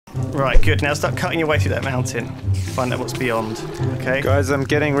Right, good. Now start cutting your way through that mountain. Find out what's beyond. Okay. Guys, I'm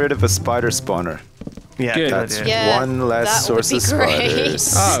getting rid of a spider spawner. Yeah, Good. good That's idea. Yeah, one less that source would of be great.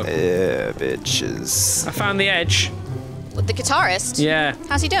 spiders. Oh. Yeah, bitches. I found the edge. With the guitarist? Yeah.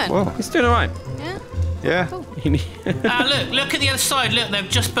 How's he doing? Whoa. He's doing all right. Yeah. Yeah. Cool. Look at the other side. Look, they're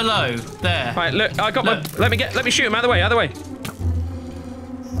just below there. Right, look, I got Look. my. Let me shoot him out of the way, out of the way.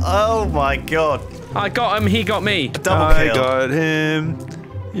 Oh my god. I got him, he got me. Double I kill. got him.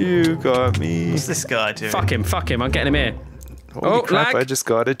 You got me. What's this guy doing? Fuck him, I'm getting him here. Holy crap, lag. I just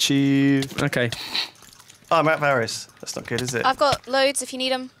got achieved. Okay. Oh, I'm at Varys. That's not good, is it? I've got loads if you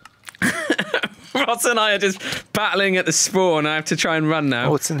need them. Ross and I are just battling at the spawn. I have to try and run now.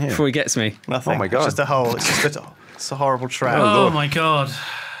 Oh, what's in here? Before he gets me. Nothing. Oh my God. It's just a hole. It's a horrible trap. Oh my god.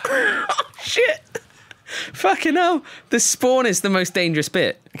 Shit! Fucking hell. The spawn is the most dangerous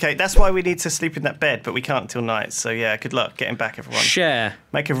bit. Okay, that's why we need to sleep in that bed, but we can't until night. So yeah, good luck getting back, everyone. Share.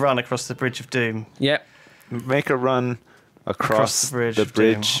 Make a run across the Bridge of Doom. Yep. Make a run across the Bridge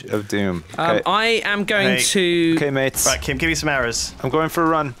of Doom. Okay. I am going Hey. to... Okay, mates. Right, Kim, give me some arrows. I'm going for a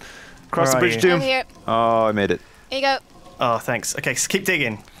run. Across the Where are Bridge of you? Doom. Over here. Oh, I made it. Here you go. Oh, thanks. Okay, so keep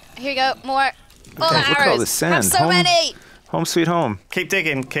digging. Here you go. More. All the look at all arrows. this sand. I have so Home. many. Home sweet home. Keep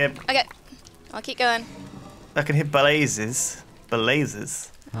digging, Kim. Okay. I'll keep going. I can hear blazes.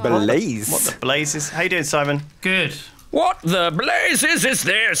 Blazes. Blaze. What the blazes? How you doing, Simon? Good. What the blazes is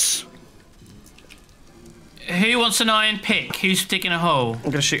this? Who wants an iron pick? Who's digging a hole? I'm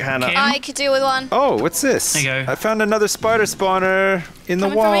gonna shoot Hannah. Kim? I could do with one. Oh, what's this? There you go. I found another spider spawner in the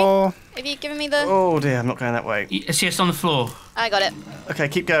Coming for me? wall. Have you given me the... Oh dear, I'm not going that way. It's just on the floor. I got it. Okay,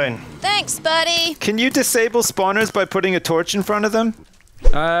 keep going. Thanks, buddy. Can you disable spawners by putting a torch in front of them?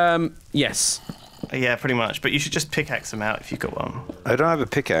 Yes. Yeah, pretty much. But you should just pickaxe them out if you've got one. I don't have a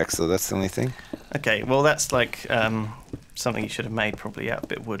pickaxe, though. That's the only thing. Okay, well that's like something you should have made probably out of a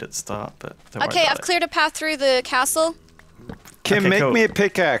bit of wood at the start, but don't worry Okay, about I've it. cleared a path through the castle. Kim, Okay, make cool. me a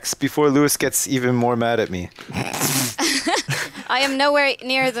pickaxe before Lewis gets even more mad at me. I am nowhere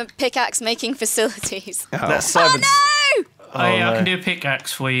near the pickaxe making facilities. Oh. That's Oh Simon's. no! Oh, yeah, I no. can do a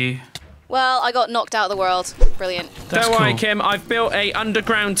pickaxe for you. Well, I got knocked out of the world. Brilliant. That's Don't worry, cool. Kim. I've built a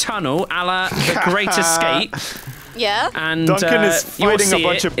underground tunnel a la The Great Escape. Yeah? And Duncan is you'll fighting see a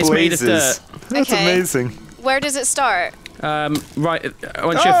bunch it. of It's made of blazes. dirt. That's Okay. amazing. Where does it start? Right,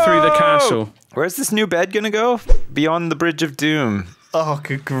 once you're through the castle. Where's this new bed gonna go? Beyond the Bridge of Doom. Oh,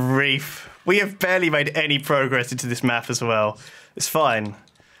 good grief. We have barely made any progress into this map as well. It's fine.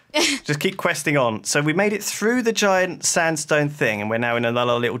 Just keep questing on. So we made it through the giant sandstone thing, and we're now in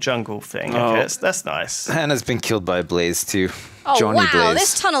another little jungle thing. Oh. Okay, that's nice. Hannah's been killed by a blaze, too. Oh, Johnny wow, Blaze.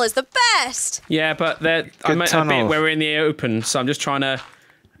 this tunnel is the best! Yeah, but I'm at a tunnel. bit where we're in the open, so I'm just trying to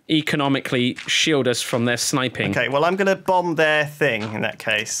economically shield us from their sniping. Okay, well, I'm going to bomb their thing in that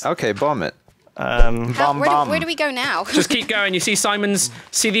case. Okay, bomb it. Where do we go now? Just keep going. You see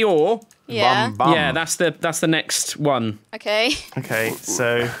see the ore? yeah. Bomb. Yeah, that's the next one. Okay. Okay,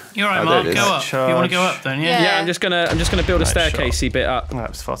 so You're right, Oh, Mark. there it Go is. up. You want to go Charge. up then, yeah? Yeah. Yeah, I'm just gonna build a staircasey bit up. that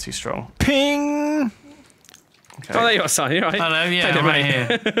was far too strong. Ping! Okay. Oh, there you are, son. You're right. Hello, yeah, Take it, I'm right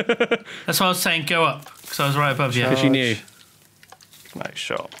mate. here. That's why I was saying go up, because I was right above you. Because you knew. Nice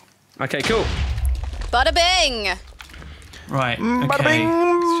shot. Okay, cool. Bada bing! Right, Bada okay. bing,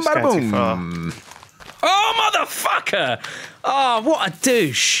 It's just bada going too boom. Oh, motherfucker! Oh, what a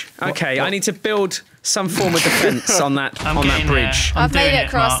douche. Okay, I need to build some form of defense on that I'm on that getting bridge. there. I'm I've made doing it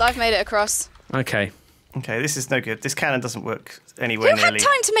across. Mark. I've made it across. Okay. Okay, this is no good. This cannon doesn't work anywhere Who had nearly.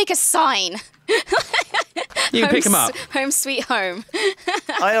 time to make a sign? You can pick him up. Home sweet home.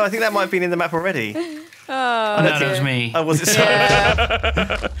 I think that might have been in the map already. Oh, no, that was me. Oh, was it?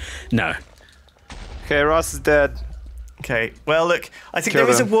 Sorry. No. Okay, Ross is dead. Okay, well, look, I think Kill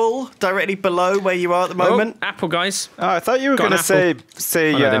there is a them. wall directly below where you are at the moment. Oh, apple, guys. Oh, I thought you were Got going to an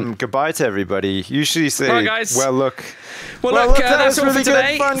say Oh, no, I didn't. goodbye to everybody. Usually say, Bye, guys. well, look. Well, Well, look, that that's was all really for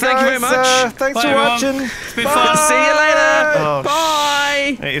today. good fun, Thank you very guys. much. Thanks Bye, for everyone. watching. It's been Bye. fun. See you later. Oh,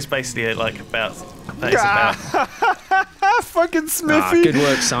 Bye. It is basically like about. That is about. Fucking Ah, Smithy. good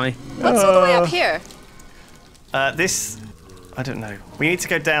work, Si. What's all the way up here? This, I don't know. We need to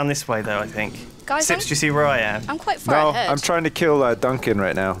go down this way though. I think. Guys, Sips, do you see where I am? I'm quite far No, ahead. I'm trying to kill Duncan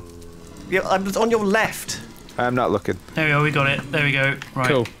right now. Yeah, I'm on your left. I'm not looking. There we go, we got it. There we go. Right.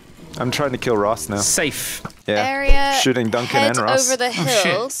 Cool. I'm trying to kill Ross now. Safe. Yeah. Area. Shooting Duncan head and Ross. over the shit.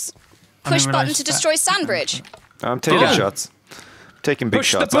 hills. I Push didn't button realise to that. destroy Sandbridge. I'm taking Oh. shots. Taking big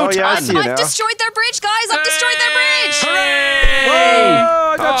Push the shots. Oh yeah, I button. see you I've now. destroyed their bridge, guys! I've destroyed their bridge! Hooray!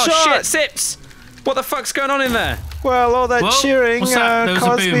 Whoa, I got Oh, shot. shit, Sips. What the fuck's going on in there? Well, all that Whoa, cheering what's that? There was a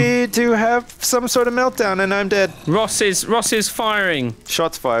caused boom. me to have some sort of meltdown, and I'm dead. Ross is firing.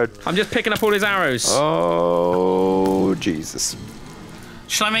 Shots fired. I'm just picking up all his arrows. Oh, Jesus.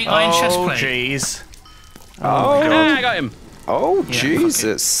 Shall I make iron chest plate? Jeez. Ah, I got him. Oh, Yeah,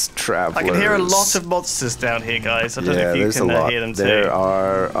 Jesus, travelers. I can hear a lot of monsters down here, guys. I don't know if you there's can a lot. hear them too. There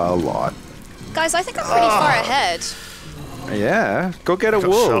are a lot. Guys, I think I'm pretty far ahead. Yeah, go get a Got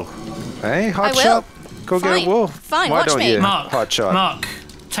wool. shot. Hey, hot I will. shot. Go get a Fine. wool. Fine, Why watch don't me. you? Mark, Hot shot. Mark,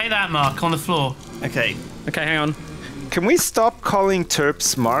 take that, Mark, on the floor. Okay. Okay, hang on. Can we stop calling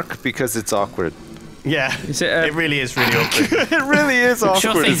Terps Mark because it's awkward? Yeah. Is it, it really is really awkward. It really is awkward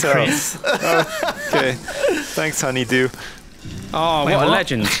Sure thing, as hell. Chris. Okay, thanks, Honeydew. Oh, Wait, what a what?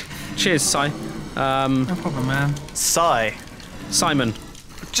 legend. Cheers, Si. No problem, man. Sigh. Simon.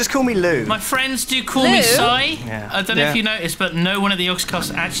 Just call me Lou. My friends do call me Lou? Sai. Yeah. I don't know Yeah. if you noticed, but no one at the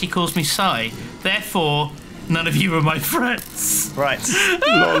Yogscast actually calls me Sai. Therefore, none of you are my friends. Right.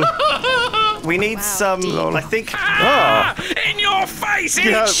 We need some. I think. Ah! In your face, eat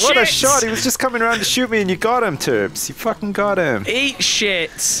Yeah, shit! what a shot. He was just coming around to shoot me and you got him, Terps. You fucking got him. Eat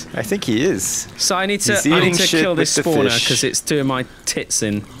shit. I think he is. So I need to, He's I eating need to shit kill this with the spawner fish. because it's doing my tits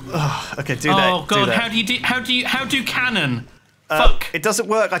in. Okay, do that. Oh do God, that. how do cannon? Fuck. It doesn't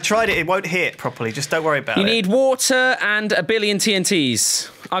work. I tried it. It won't hit properly. Just don't worry about You it. need water and a billion TNTs.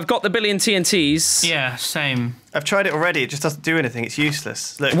 I've got the billion TNTs. Yeah, same. I've tried it already. It just doesn't do anything. It's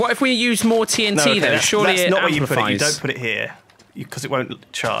useless. Look. What if we use more TNT No, okay, though? that's, Surely that's it not where you amplifies. put it. You don't put it here because it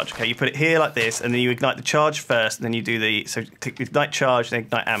won't charge. Okay, you put it here like this, and then you ignite the charge first, and then you do the click ignite charge, then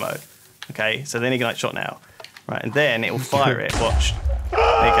ignite ammo. Okay, so then ignite shot now, right, and then it will fire it. Watch. There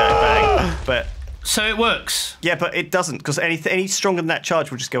you go, bang. But So it works. yeah, but it doesn't because any stronger than that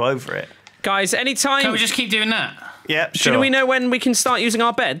charge will just go over it. Guys, anytime. Can't we just keep doing that? Yeah, sure. Do we know when we can start using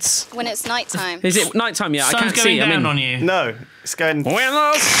our beds? When it's nighttime. Is it nighttime yet? I Sun's can't going see. down on you. No, it's going. When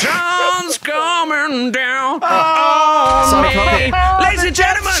the sun's coming down Simon, come up on here. me. Ladies and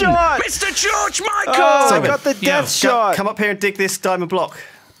gentlemen, shot. Mr. George Michael. Oh, I Simon. got the Yeah. death shot. Come up here and dig this diamond block.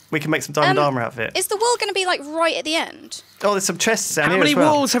 We can make some diamond armor out of it. Is the wall going to be like right at the end? Oh, there's some chests down How here many as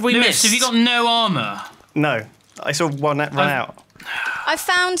well. walls have we Lewis, missed? have you got no armor? No, I saw one that run out. I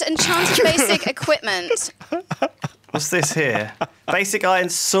found enchanted basic equipment. What's this here? Basic iron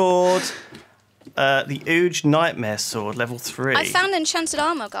sword. The Ooge Nightmare sword, level 3. I found enchanted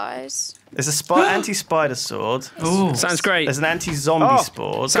armor, guys. There's a anti-spider sword. Ooh. Sounds great. There's an anti-zombie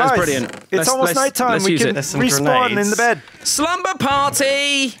sword. Sounds Guys, brilliant. It's almost nighttime. Let's We use can it. There's some respawn grenades. in the bed. Slumber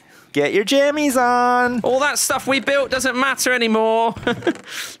party. Get your jammies on. All that stuff we built doesn't matter anymore.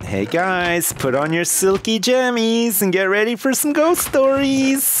 Hey guys, put on your silky jammies and get ready for some ghost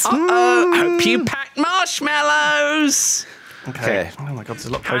stories. Hope you packed marshmallows. Okay. Okay. Oh my god, there's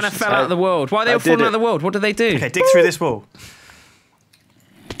a lot of Hannah potions. fell out of the world. Why are they I all did falling out it. of the world? What do they do? Okay, dig through this wall.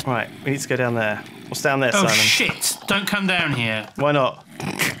 Right, we need to go down there. What's down there, Oh Simon? shit! Don't come down here. Why not? Do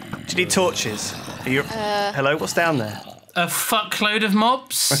you need torches? Are you... Hello, what's down there? A fuckload of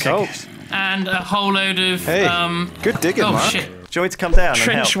mobs. Okay, Oh. good. And a whole load of Hey, good digging, Oh Mark. shit! Do you want me to come down and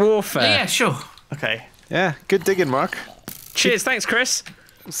Trench help? warfare. Yeah, sure. Okay. Yeah, good digging, Mark. Cheers, thanks, Chris.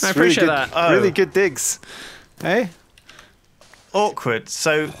 It's I appreciate really that. good, Oh. Really good digs. Hey? Awkward.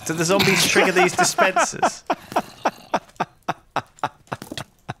 So, do the zombies trigger these dispensers?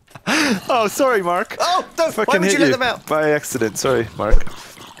 Oh, sorry, Mark. Oh, don't! Why Fucking would hit you let them out? by accident. Sorry, Mark.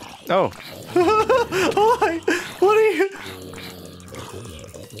 Oh, Why? What are you...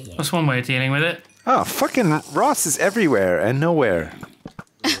 That's one way of dealing with it. oh, fucking Ross is everywhere and nowhere.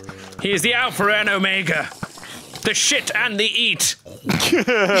 He is the Alpha and Omega. The shit and the eat.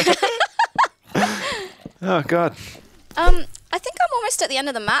 Oh God. I think I'm almost at the end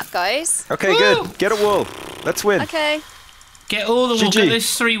of the map, guys. Okay, good. Get a wool. Let's win. Okay, Get all the walls. GG. Get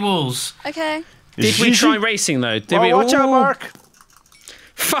those 3 walls. okay. Did we try racing though? Did Oh, we? watch out, Ooh. Mark.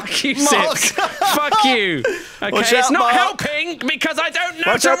 Fuck you, Mark. Sips. Fuck you. Okay, Watch it's out, not Mark. helping because I don't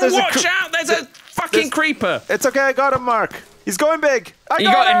know Watch to out, there's a watch cre- out. There's a fucking creeper. It's okay. I got him, Mark. He's going big. You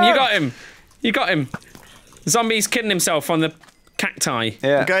got him. You got him. You got him. Zombie's kidding himself on the cacti.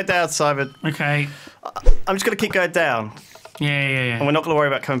 Yeah. Go down, Simon. Okay. I'm just going to keep going down. Yeah. And we're not going to worry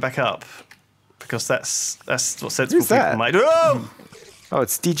about coming back up. Because that's what sensible Who's that? people might do. Oh! Oh,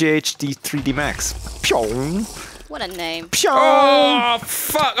 it's DJHD 3D Max. Pyong. What a name. Pyong. Oh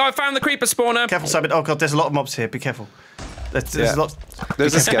fuck! I found the creeper spawner. Careful, Simon. Oh god, there's a lot of mobs here. Be careful. There's Yeah. a lot.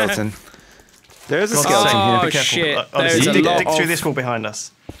 There's a skeleton. There's a God's skeleton sake, Oh, here. be careful. shit. Honestly, There's a lot dig through of- this wall behind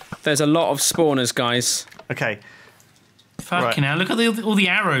us. There's a lot of spawners, guys. Okay, Fucking hell! Look at all the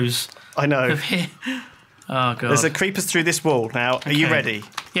arrows. I know. Here. Oh god. There's a creepers through this wall. Now, are you Okay. ready?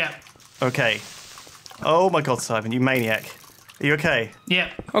 Yeah. Okay. Oh my God, Simon, you maniac. Are you okay?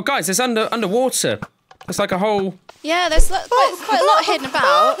 Yeah. Oh, guys, there's underwater. It's like a whole... Yeah, there's quite a lot hidden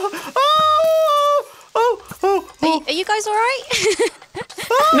about. Are you guys all right?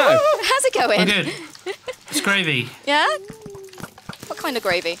 No. How's it going? We're good. It's gravy. Yeah? What kind of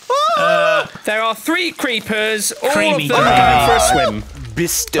gravy? There are 3 creepers, all Creamy of them gravy. going for a swim.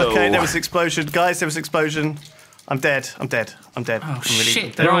 Bisto. Okay, there was an explosion. Guys, there was an explosion. I'm dead. I'm dead. I'm dead. Oh, I'm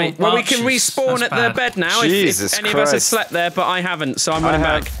shit. dead. Right, well, we can Marches. respawn That's at the bad. bed now Jesus if any of us have Christ. slept there, but I haven't, so I'm running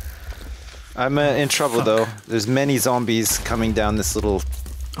back. I'm in trouble though. There's many zombies coming down this little.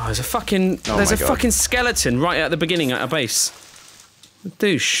 Oh, there's a fucking Oh there's my a God. fucking skeleton right at the beginning at our base.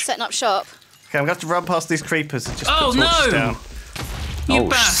 Douche. Setting up shop. Okay, I'm going to have to run past these creepers and just Oh, put torches no! down. You Oh,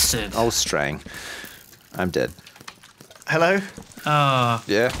 bastard. Oh, Strang. I'm dead. Hello?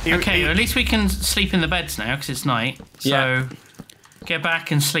 Yeah. Okay, at least we can sleep in the beds now because it's night. So Yeah. get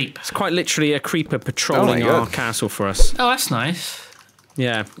back and sleep. It's quite literally a creeper patrolling Oh my our God. castle for us. Oh, that's nice.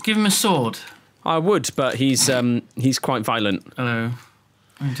 Yeah, Give him a sword. I would, but he's quite violent. Hello.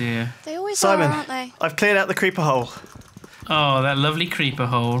 Oh dear. They always Simon, are, aren't they? I've cleared out the creeper hole. Oh, that lovely creeper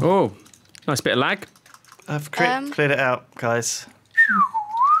hole. Oh, nice bit of lag. I've Um, cleared it out, guys.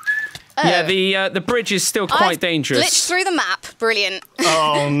 Oh. Yeah, the bridge is still quite I've dangerous. glitched through the map. Brilliant.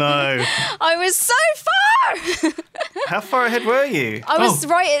 Oh no. I was so far. How far ahead were you? I was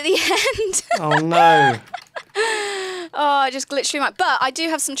right at the end. Oh no. Oh, I just glitched through my. But I do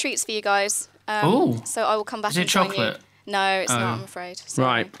have some treats for you guys. Ooh. So I will come back Is it and join chocolate? you. No, it's not. Oh. I'm afraid. Sorry.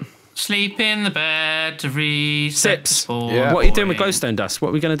 Right. Sleep in the bed to reset Sips. the spawn Yeah. What are you doing with point. glowstone dust? What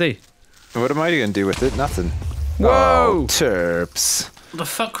are we going to do? What am I going to do with it? Nothing. Whoa! Oh, terps. What the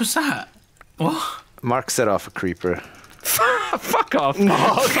fuck was that? What? Mark set off a creeper. Fuck off!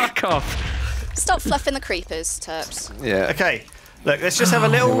 Fuck off! Stop fluffing the creepers, Terps. Yeah. Okay. Look, let's just have a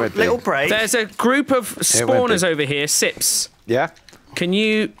little went big. break. There's a group of went spawners big. over here. Sips. Yeah. Can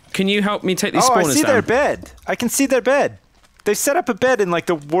you help me take these Oh, I spawners see down? their bed. I can see their bed. They set up a bed in like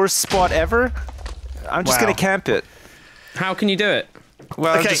the worst spot ever. I'm just Wow. going to camp it. How can you do it?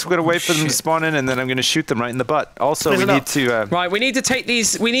 Well, I'm Okay. just going to wait for them to spawn in, and then I'm going to shoot them right in the butt. Also, Listen we need up. to. Right, we need to take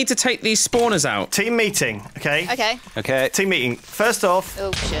these. We need to take these spawners out. Team meeting, okay? Okay. Okay. Team meeting. First off,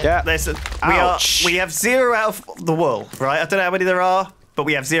 Oh shit. Yeah. we Ouch. have 0 out of the wool, right? I don't know how many there are, but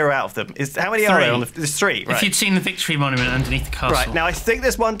we have 0 out of them. How many are there? There's 3, right? If you'd seen the victory monument underneath the castle. Right, now I think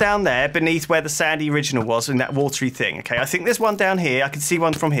there's one down there beneath where the sandy original was in that watery thing, okay? I think there's one down here. I can see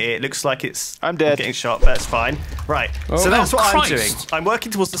one from here. It looks like it's... I'm dead. Getting shot, but that's fine. Right, so that's what I'm doing. Christ. I'm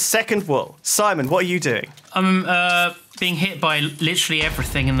working towards the second wool. Simon, what are you doing? I'm being hit by literally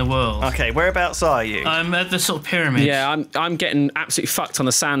everything in the world. Okay, whereabouts are you? I'm at the sort of pyramid. Yeah, I'm getting absolutely fucked on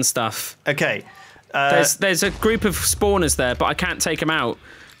the sand stuff. Okay. There's a group of spawners there, but I can't take them out.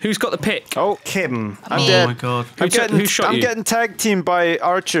 Who's got the pick? Oh, Kim. I'm Me. dead. Oh my god. Who shot I'm you? getting tag teamed by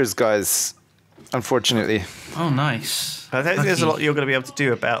archers, guys. Unfortunately. Oh, nice. I think there's a Lucky. lot you're going to be able to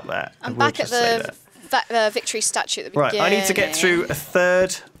do about that. I I'm will back at just say the victory statue at the Right, beginning. I need to get through a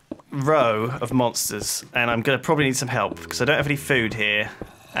third row of monsters, and I'm going to probably need some help because I don't have any food here,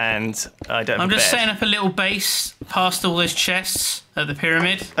 and I don't have I'm a just bed. setting up a little base past all those chests at the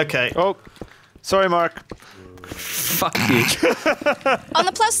pyramid. Okay. Oh, sorry, Mark. Fuck you. On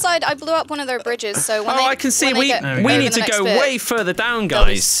the plus side, I blew up one of their bridges, so when Oh, I can see. We There we we go. need to go way further down, They'll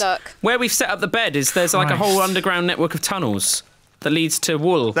be guys. stuck. Where we've set up the bed is there's like a whole Christ. underground network of tunnels that leads to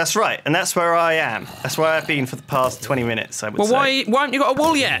wool. That's right, and that's where I am. That's where I've been for the past 20 minutes, I would Well, say. why haven't you got a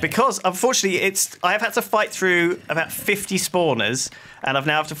wool yet? Because, unfortunately, I have had to fight through about 50 spawners, and I've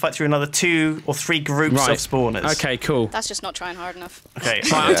now have to fight through another 2 or 3 groups Right. of spawners. Okay, cool. That's just not trying hard enough. Okay.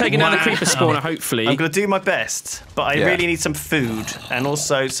 Right, I'm taking down the Wow. creeper spawner, hopefully. I'm going to do my best, but I Yeah. really need some food and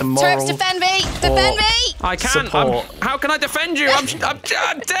also some moral... Terps, defend me! Defend me! I can't. Support. How can I defend you? I'm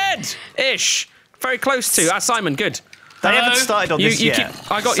dead. Ish. Very close to. Simon, good. They Hello? haven't started on You this you yet.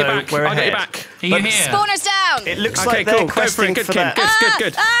 keep. I got so your back. we're I got your ahead. back. Are you But- here? Spawners down! It looks Okay, like they're cool. Go for questing it. Good for kid. that. Good.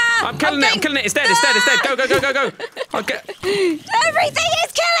 Good. I'm killing it. I'm getting- killing it. It's dead. It's dead. It's dead. Go. Go. I'll get. Everything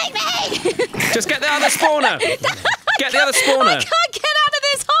is killing me! Just get the other spawner. Get the other I spawner. can't get out of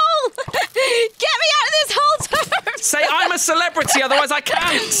this hole! Get me out of this hole, Terps! Say I'm a celebrity, otherwise I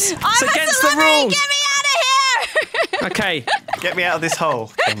can't. It's I'm against a the celebrity! rules. Get me out of here! Okay, Get me out of this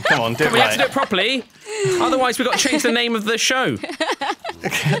hole. Come on, do it we have right. to do it properly. Otherwise, we've got to change the name of the show.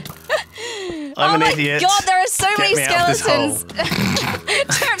 I'm Oh an my idiot. god, there are so Get many me out of this skeletons!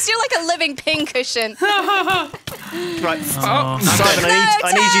 Terps, you're like a living pincushion. Right. Oh, Simon,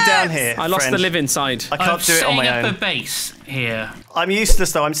 I need you down here. I lost friend. the live inside. I I'm can't do it on setting my up own. a base here. I'm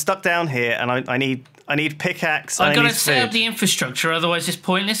useless though. I'm stuck down here, and I need I need pickaxe. I've got I to need set food. up the infrastructure, otherwise it's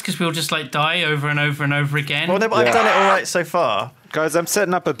pointless because we'll just like die over and over and over again. Well, no, but I've done it all right so far. Guys, I'm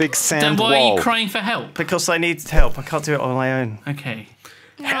setting up a big sand then why wall. are you crying for help? Because I need help. I can't do it on my own. Okay.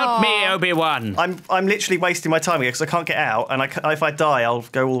 Help me, Obi-Wan. I'm literally wasting my time here because I can't get out, and if I die, I'll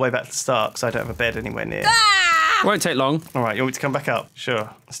go all the way back to the start because I don't have a bed anywhere near. Won't take long. All right, you want me to come back up? Sure,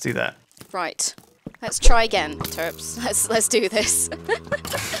 let's do that. Right. Let's try again, Terps. Let's do this.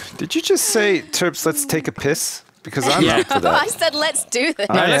 Did you just say, Terps, let's take a piss? Because I'm up for I that. said let's do this.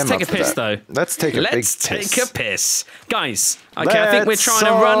 No, let's am take a up for piss, that. though. Let's take a big Let's piss. take a piss. Guys, okay, I think we're trying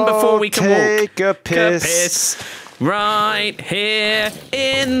to run before we can walk. Take a piss. Right here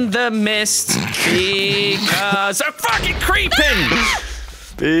in the mist because they're fucking creeping.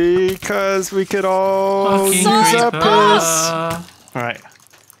 Because we could all Fucking use a creeper. piss. All right.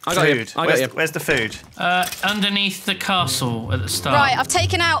 I got Food. you. I got you. Where's the food? Underneath the castle at the start. Right, I've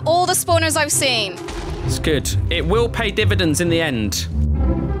taken out all the spawners I've seen. It's good. It will pay dividends in the end.